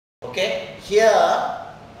Okay, here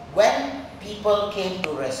when people came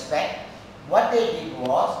to respect, what they did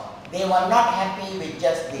was they were not happy with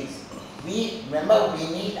just this. Remember we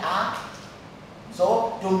need art.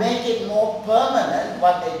 So to make it more permanent,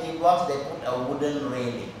 what they did was they put a wooden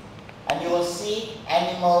railing. And you will see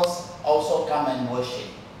animals also come and worship.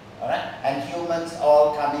 Alright? And humans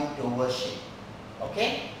all coming to worship.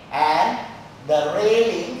 Okay? And the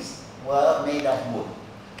railings were made of wood.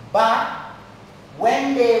 But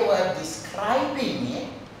when they were describing it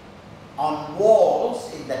on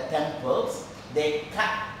walls in the temples, they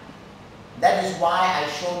cut. That is why I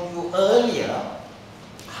showed you earlier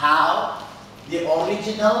how the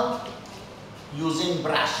original using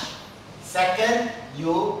brush. Second,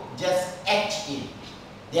 you just etch it.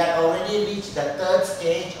 They had already reached the third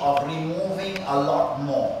stage of removing a lot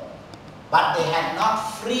more. But they had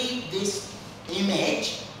not freed this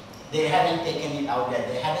image. They hadn't taken it out yet.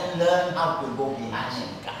 They hadn't learned how to go behind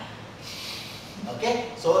and cut. Okay,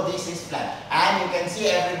 so this is flat. And you can see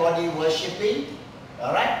everybody worshipping.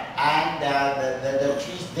 Alright, and the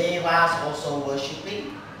trees, devas also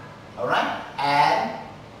worshipping. Alright, and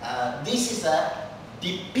this is a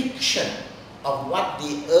depiction of what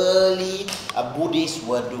the early Buddhists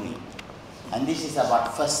were doing. And this is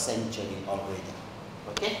about 1st century already.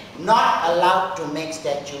 Okay, not allowed to make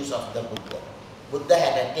statues of the Buddha. Buddha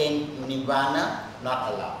had attained Nirvana,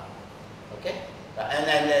 not allowed. Okay,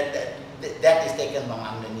 and that is taken from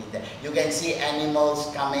underneath there. You can see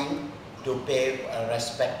animals coming to pay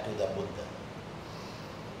respect to the Buddha.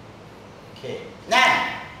 Okay,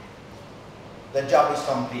 now the job is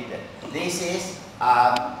completed. This is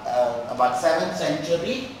about 7th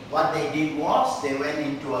century. What they did was they went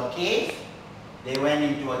into a cave.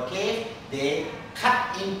 They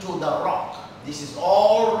cut into the rock. This is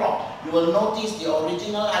all rock. You will notice the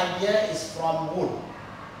original idea is from wood.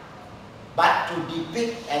 But to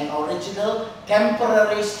depict an original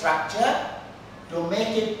temporary structure, to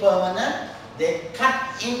make it permanent, they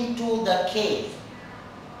cut into the cave.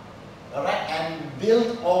 Alright, and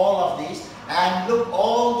built all of this. And look,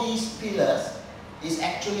 all these pillars is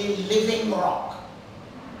actually living rock.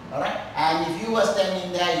 Alright, and if you were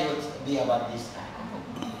standing there, you would be about this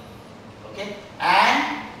high. Okay,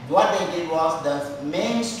 and what they did was the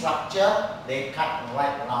main structure they cut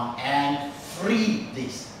right around and freed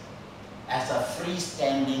this as a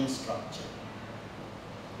freestanding structure.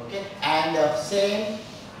 Okay, and the same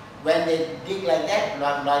when they dig like that,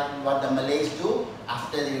 like what the Malays do,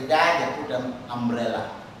 after you die, they put an umbrella.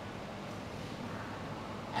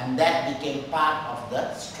 And that became part of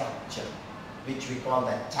the structure, which we call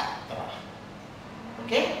the chakra.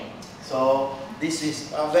 Okay, so this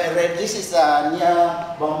is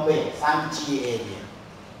near Bombay, Sanchi area.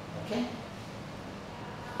 Okay.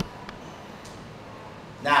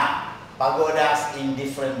 Now, pagodas in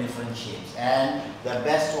different shapes, and the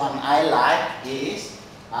best one I like is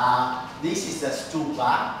this is a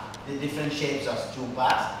stupa, the different shapes of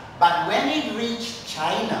stupas. But when it reached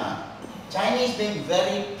China, Chinese being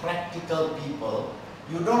very practical people,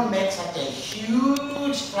 you don't make such a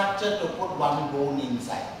huge structure to put one bone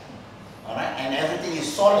inside. Alright, and everything is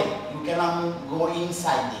solid. You cannot go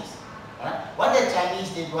inside this. Alright, what the Chinese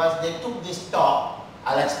did was they took this top.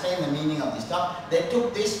 I'll explain the meaning of this top. They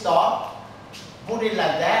took this top, put it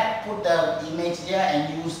like that, put the image there,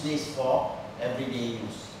 and use this for everyday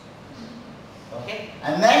use. Okay,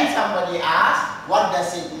 and then somebody asked, what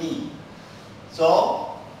does it mean? So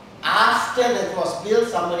after that was built,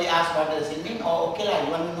 somebody asked, what does it mean? Oh, okay,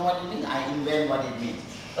 you want to know what it means? I invent what it means.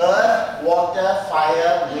 Earth, water,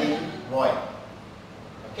 fire, wind, void.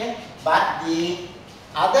 Okay, but the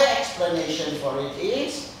other explanation for it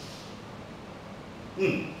is,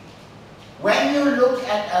 when you look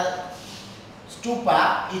at a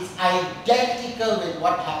stupa, it's identical with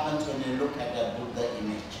what happens when you look at a Buddha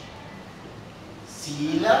image.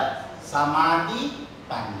 Sila, Samadhi,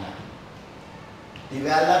 Panca.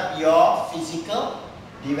 Develop your physical,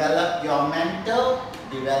 develop your mental,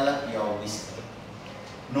 develop your wisdom.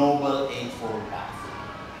 Noble Eightfold Path.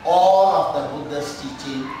 All of the Buddha's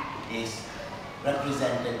teaching is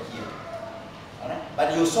represented here. Alright?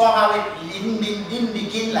 But you saw how it didn't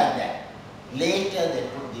begin like that. Later they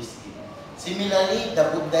put this in. Similarly, the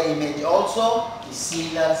Buddha image also is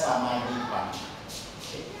Sila, Samadhi, Panca.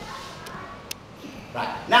 Okay.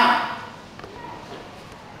 Right. Now,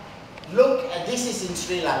 look at this is in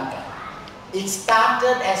Sri Lanka. It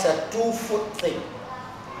started as a 2-foot thing,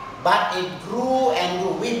 but it grew and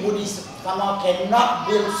grew. We Buddhists somehow cannot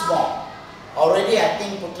build small. Already, I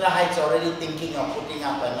think Putra Heights already thinking of putting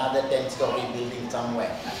up another 10-story building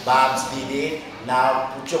somewhere. Babs did it.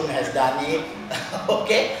 Now Puchung has done it.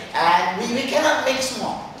 Okay, and we cannot make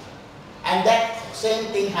small.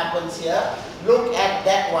 same thing happens here. Look at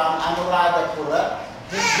that one, Anuradhapura,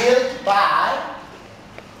 built by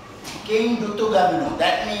King Dutugaminu.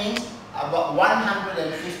 That means about 150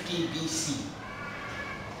 BC.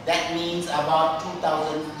 That means about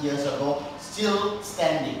 2000 years ago, still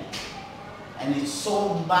standing. And it's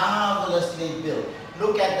so marvelously built.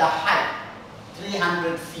 Look at the height,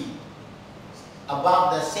 300 feet.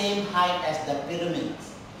 Above the same height as the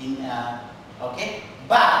pyramids. Okay?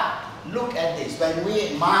 But look at this. When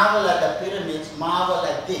we marvel at the pyramids, marvel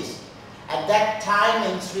at this. At that time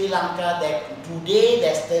in Sri Lanka, today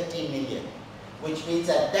there's 30 million. Which means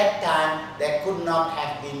at that time, there could not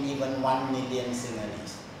have been even 1 million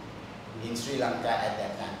Sinhalese in Sri Lanka at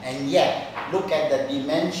that time. And yet, look at the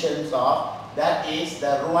dimensions of, that is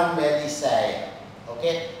the Ruan Valley Saya.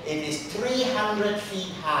 Okay? It is 300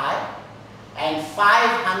 feet high and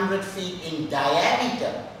 500 feet in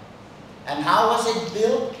diameter. And how was it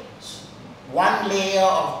built? One layer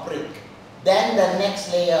of brick, then the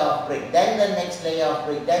next layer of brick, then the next layer of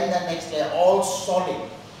brick, then the next layer, all solid.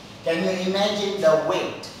 Can you imagine the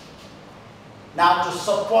weight? Now to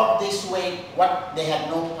support this weight, they had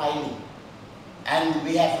no piling. And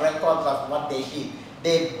we have records of what they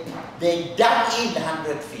did. They dug in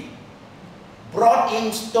 100 feet, brought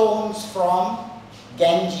in stones from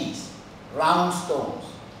Ganges, round stones,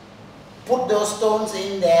 put those stones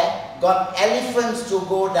in there, got elephants to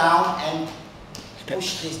go down and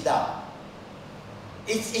push this down.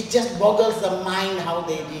 It just boggles the mind how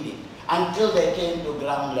they did it until they came to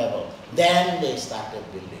ground level. Then they started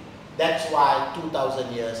building. That's why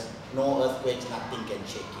 2000 years, no earthquakes, nothing can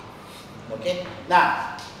shake it. Okay?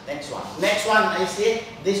 Now, next one. Next one, I see,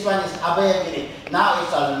 this one is Abhayagiri. Now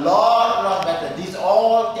it's a lot better. These are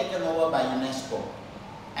all taken over by UNESCO.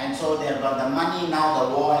 And so they've got the money now,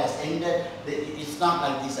 the war has ended. It's not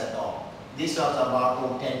like this at all. This was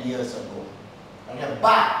about 10 years ago. Okay?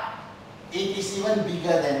 But it is even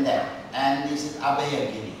bigger than that. And this is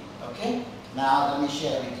Abhayagiri. Okay? Now let me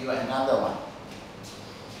share with you another one.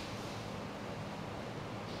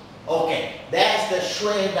 Okay, there's the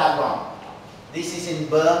Shwe Dagon. This is in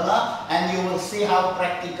Burma, and you will see how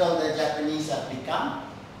practical the Japanese have become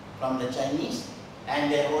from the Chinese,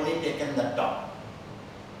 and they've only taken the top.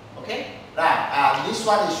 Okay? Right, this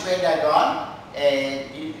one is Shwe Dagon.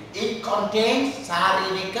 It contains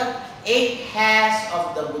Saharirika, 8 hairs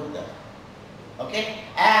of the Buddha. Okay?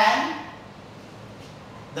 And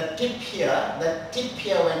the tip here,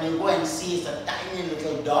 when you go and see, is a tiny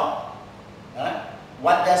little dot. Right?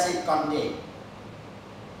 What does it contain?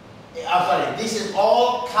 Sorry, this is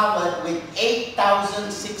all covered with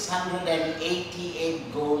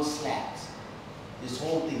 8,688 gold slabs. This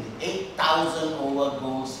whole thing, 8,000 over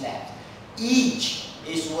gold slabs. Each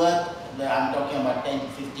is worth, I'm talking about 10,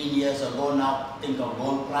 15 years ago now, think of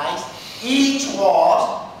gold price. Each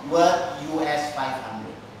was worth US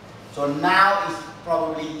 500. So now it's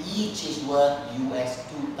probably each is worth US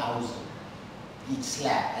 2,000. Each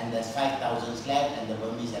slab, and there's 5,000 slabs, and the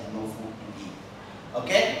Burmese have no food to eat.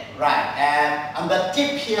 Okay, right. And on the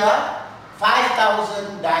tip here,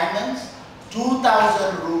 5,000 diamonds,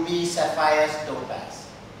 2,000 rubies, sapphires, topaz.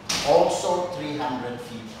 Also 300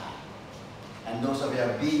 feet high. And those of you who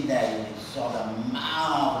have been there, you saw the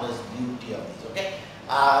marvelous beauty of this. Okay.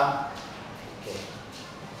 Okay.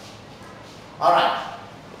 All right.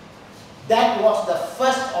 That was the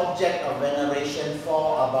first object of veneration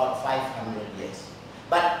for about 500 years.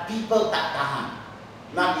 But people tak tahan.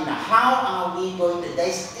 Not enough. How are we going to,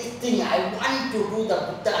 there's this thing, I want to do the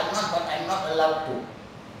Buddha, but I'm not allowed to.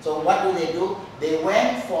 So what do? They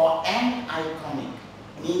went for an iconic,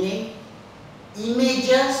 meaning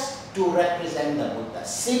images to represent the Buddha,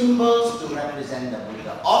 symbols to represent the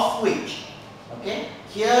Buddha, of which, okay,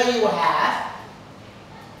 here you have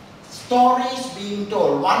stories being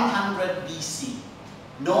told, 100 BC,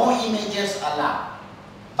 no images allowed.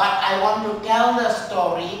 But I want to tell the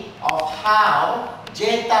story of how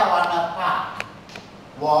Jetavana Park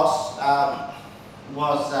was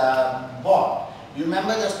born. You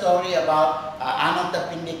remember the story about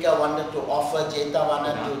Anathapindika wanted to offer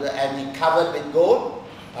Jetavana to and he covered with gold?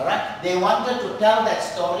 Alright? They wanted to tell that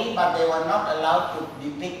story, but they were not allowed to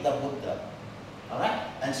depict the Buddha. Alright?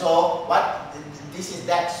 And so, this is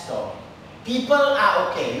that story. People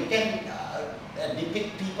are okay. You can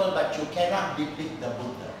depict people, but you cannot depict the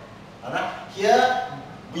Buddha. Alright? Here,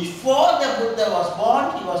 before the Buddha was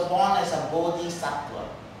born, he was born as a Bodhisattva.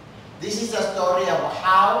 This is a story of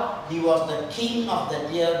how he was the king of the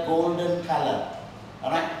deer, golden color.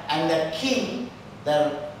 Alright? And the king,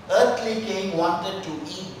 the earthly king, wanted to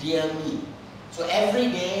eat deer meat. So every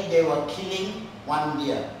day they were killing one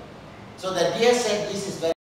deer. So the deer said, this is very